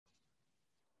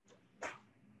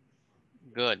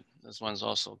Good. This one's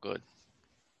also good.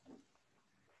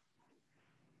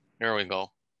 Here we go.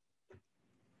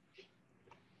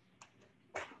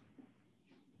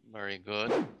 Very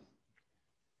good.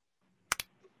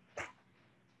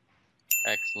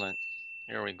 Excellent.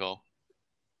 Here we go.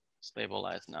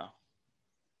 Stabilize now.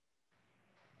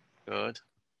 Good.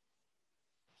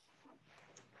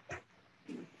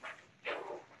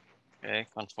 Okay,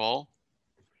 control.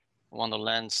 I want to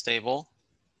land stable.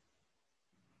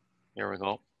 Here we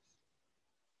go.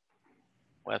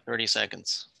 We have 30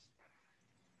 seconds.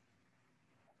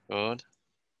 Good.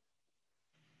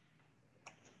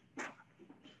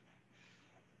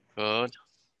 Good.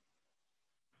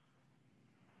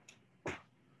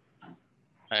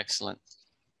 Excellent.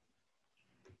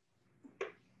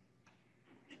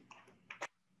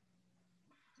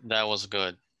 That was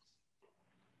good.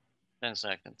 10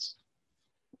 seconds.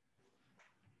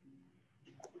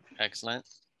 Excellent.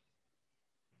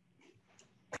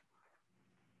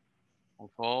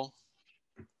 Control.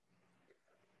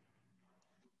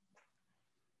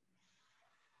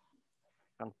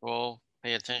 Control.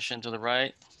 Pay attention to the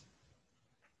right.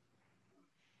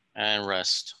 And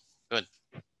rest. Good.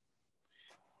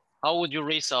 How would you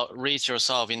rate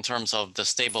yourself in terms of the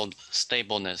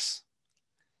stableness?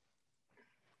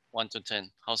 1 to 10.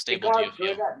 How stable do you feel?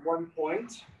 It got good at one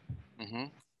point.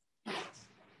 Mm-hmm.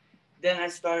 Then I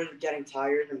started getting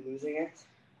tired and losing it.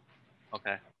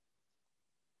 Okay.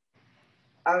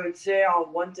 I would say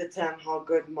on 1 to 10 how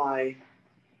good my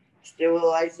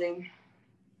stabilizing.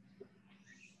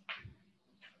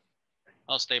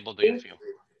 How stable do you feel?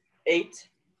 8.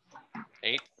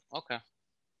 8? Okay.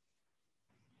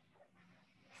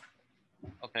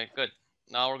 Okay, good.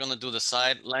 Now we're gonna do the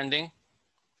side landing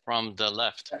from the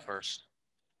left first.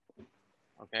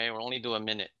 Okay, we'll only do a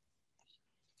minute.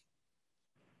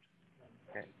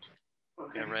 Okay,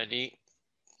 get ready.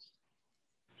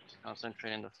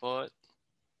 Concentrate in the foot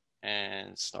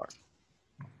and start.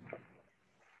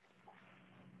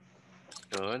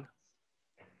 Good.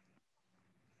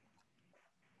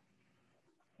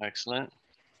 Excellent.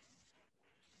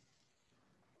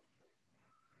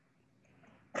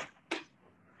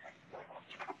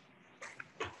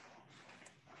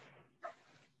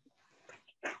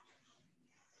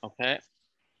 Okay.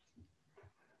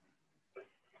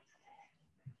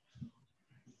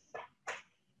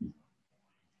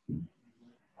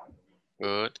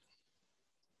 Good.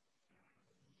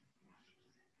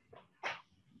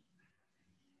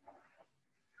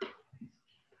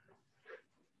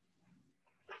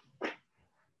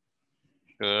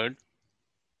 Good.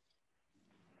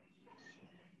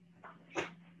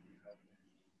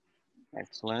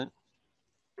 Excellent.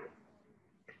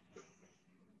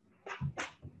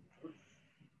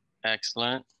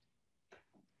 Excellent.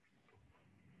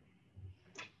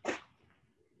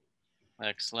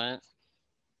 Excellent.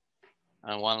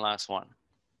 And one last one.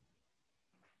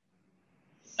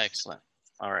 Excellent.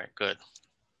 All right, good.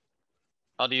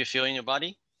 How do you feel in your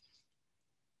body?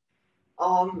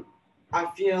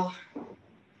 I feel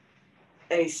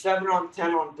a 7 on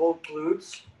 10 on both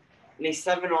glutes and a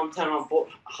 7 on 10 on both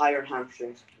higher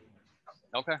hamstrings.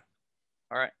 Okay.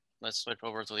 All right. Let's switch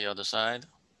over to the other side.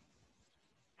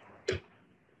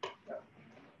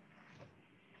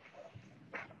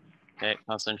 Okay,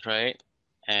 concentrate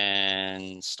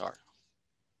and start.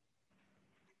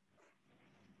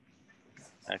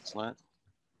 Excellent.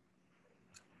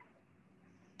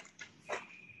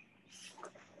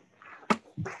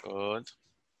 Good.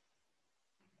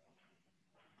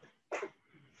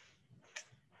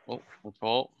 Oh,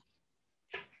 control.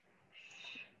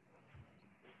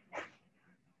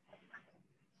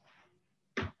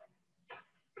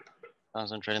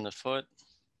 Concentrate in the foot.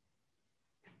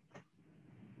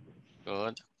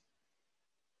 Good.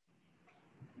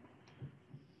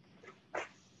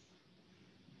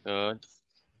 Good.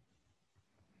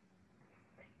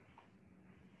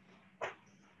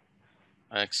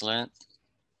 Excellent.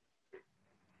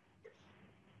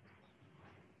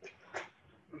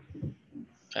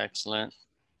 Excellent.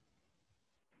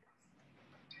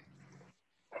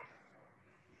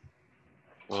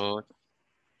 Good.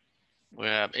 We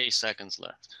have 8 seconds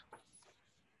left.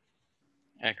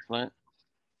 Excellent.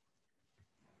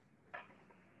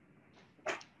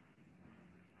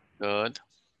 Good.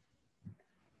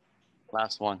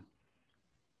 Last one.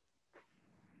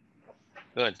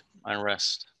 Good. And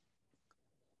rest.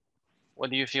 What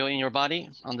do you feel in your body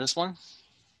on this one?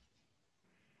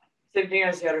 Same thing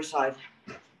as the other side.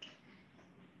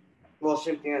 Well,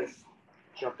 same thing as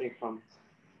jumping from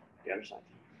the other side.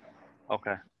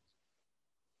 Okay.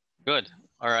 Good.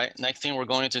 All right. Next thing we're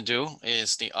going to do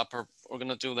is the upper, we're going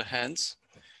to do the hands.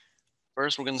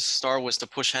 First, we're going to start with the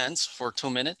push hands for 2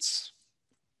 minutes.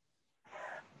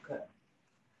 Okay.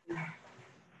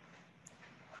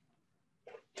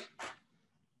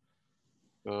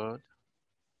 Good.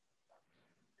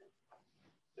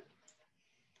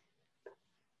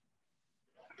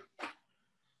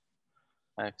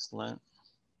 Excellent.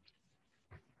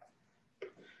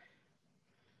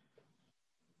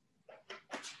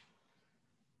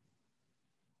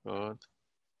 Good.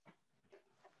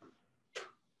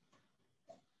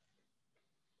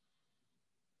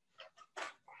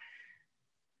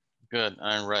 Good,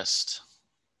 and rest.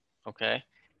 Okay.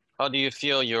 How do you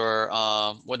feel your,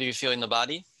 what do you feel in the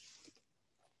body?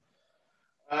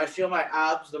 I feel my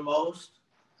abs the most,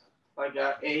 like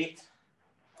at 8.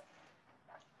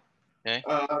 Okay.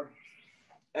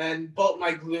 And both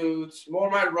my glutes, more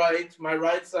my right. My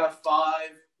right's at 5,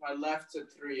 my left's at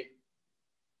 3.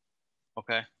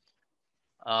 Okay.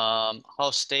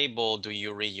 How stable do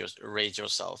you rate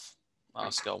yourself?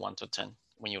 Scale 1 to 10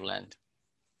 when you land.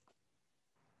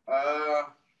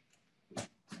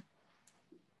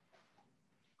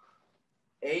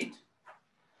 8.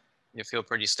 You feel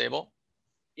pretty stable?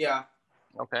 Yeah.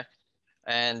 Okay.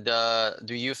 And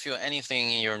do you feel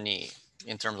anything in your knee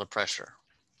in terms of pressure?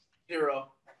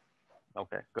 0.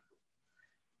 Okay, good.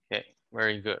 Okay,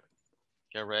 very good.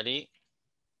 Get ready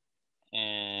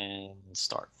and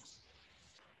start.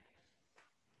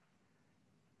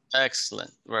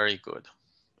 Excellent, very good.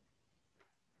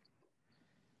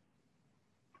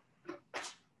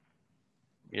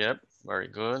 Yep, very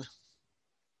good.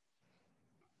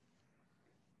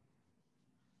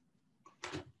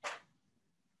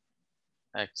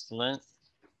 Excellent.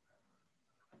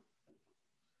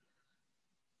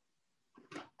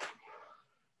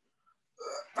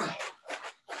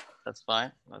 That's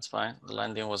fine, that's fine. The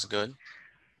landing was good.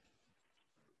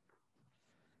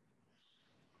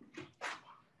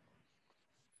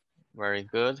 Very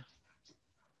good.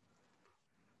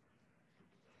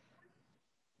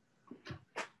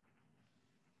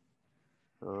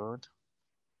 Good.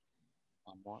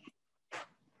 One more.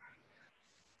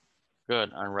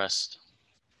 Good, and rest.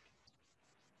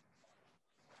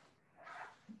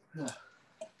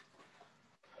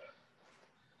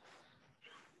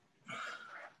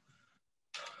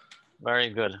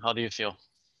 Very good. How do you feel?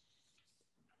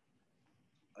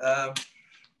 A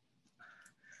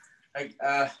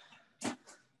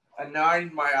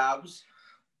 9 my abs.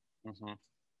 Mm-hmm.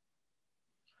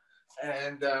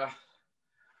 And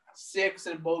 6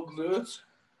 in both glutes.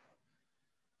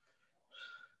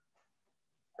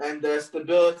 And the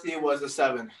stability was a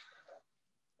 7.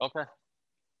 Okay,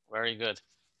 very good.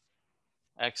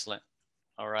 Excellent.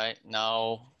 All right,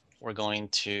 now we're going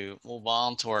to move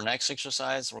on to our next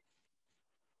exercise.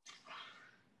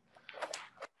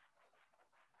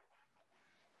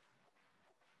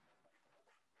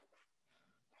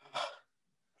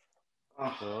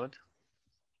 Good.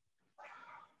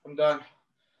 I'm done.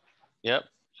 Yep.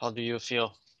 How do you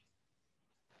feel?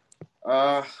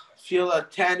 Feel a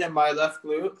 10 in my left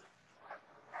glute.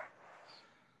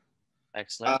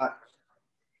 Excellent.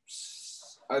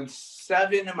 A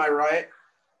 7 in my right.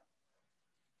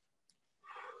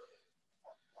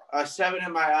 A 7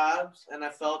 in my abs, and I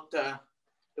felt the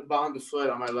bottom of the foot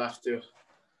on my left too.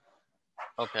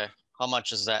 Okay. How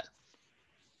much is that?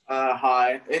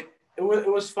 High. It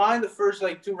was fine the first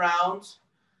like 2 rounds,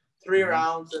 3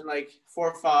 rounds, and like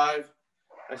 4 or 5,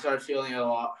 I started feeling it a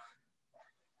lot.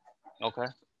 Okay.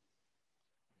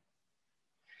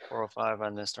 4 or 5,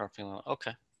 and then start feeling.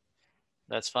 Okay.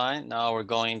 That's fine. Now we're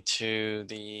going to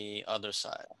the other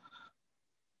side.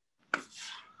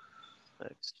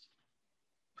 6,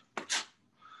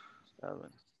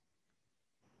 7,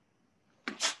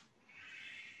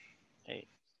 8.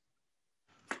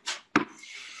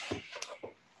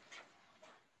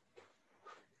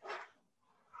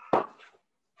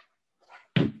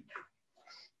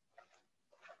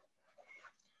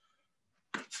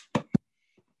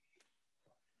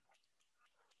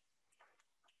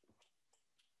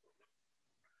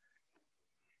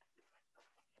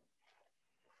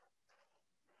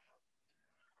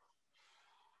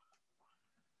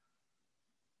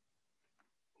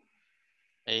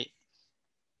 Eight,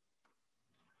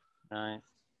 9,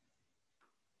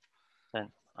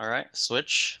 10. All right,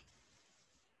 switch.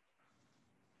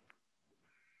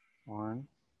 1,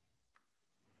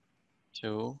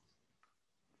 2,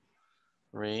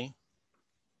 3,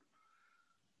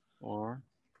 4,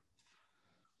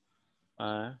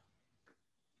 5,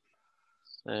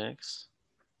 6,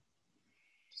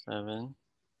 7,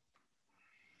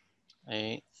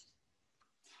 8,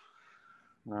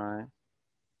 9,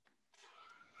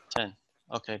 10.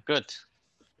 Okay, good.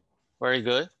 Very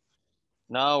good.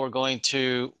 Now we're going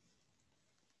to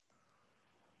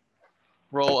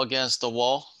roll against the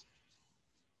wall.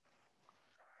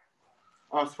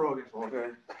 Oh, throw against the wall.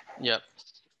 Okay. Yep.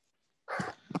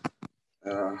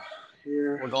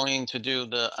 Here. We're going to do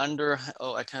the under.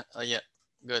 Oh, I can't. Yeah,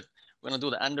 good. We're gonna do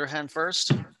the underhand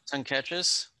first. 10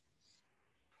 catches.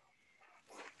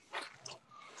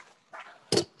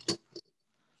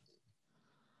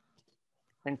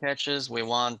 10 catches. We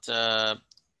want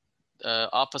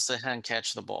opposite hand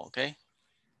catch the ball. Okay.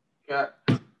 Yeah.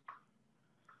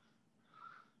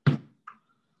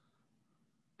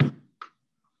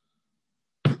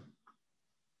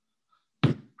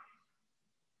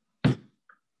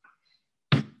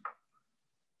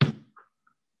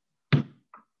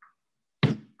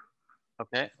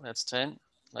 Okay, that's 10.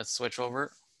 Let's switch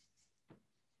over.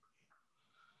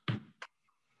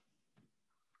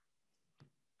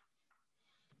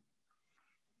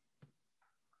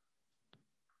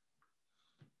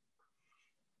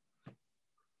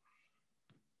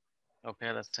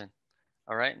 Okay, that's 10.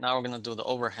 All right, now we're gonna do the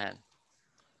overhand.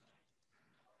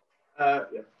 Yeah.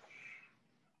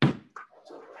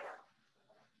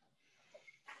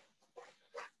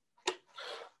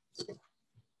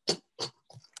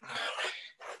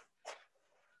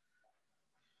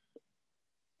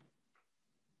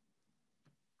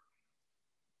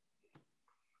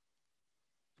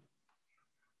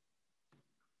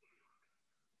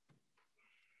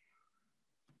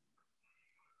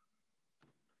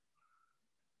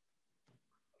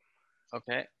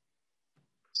 Okay,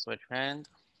 switch hand.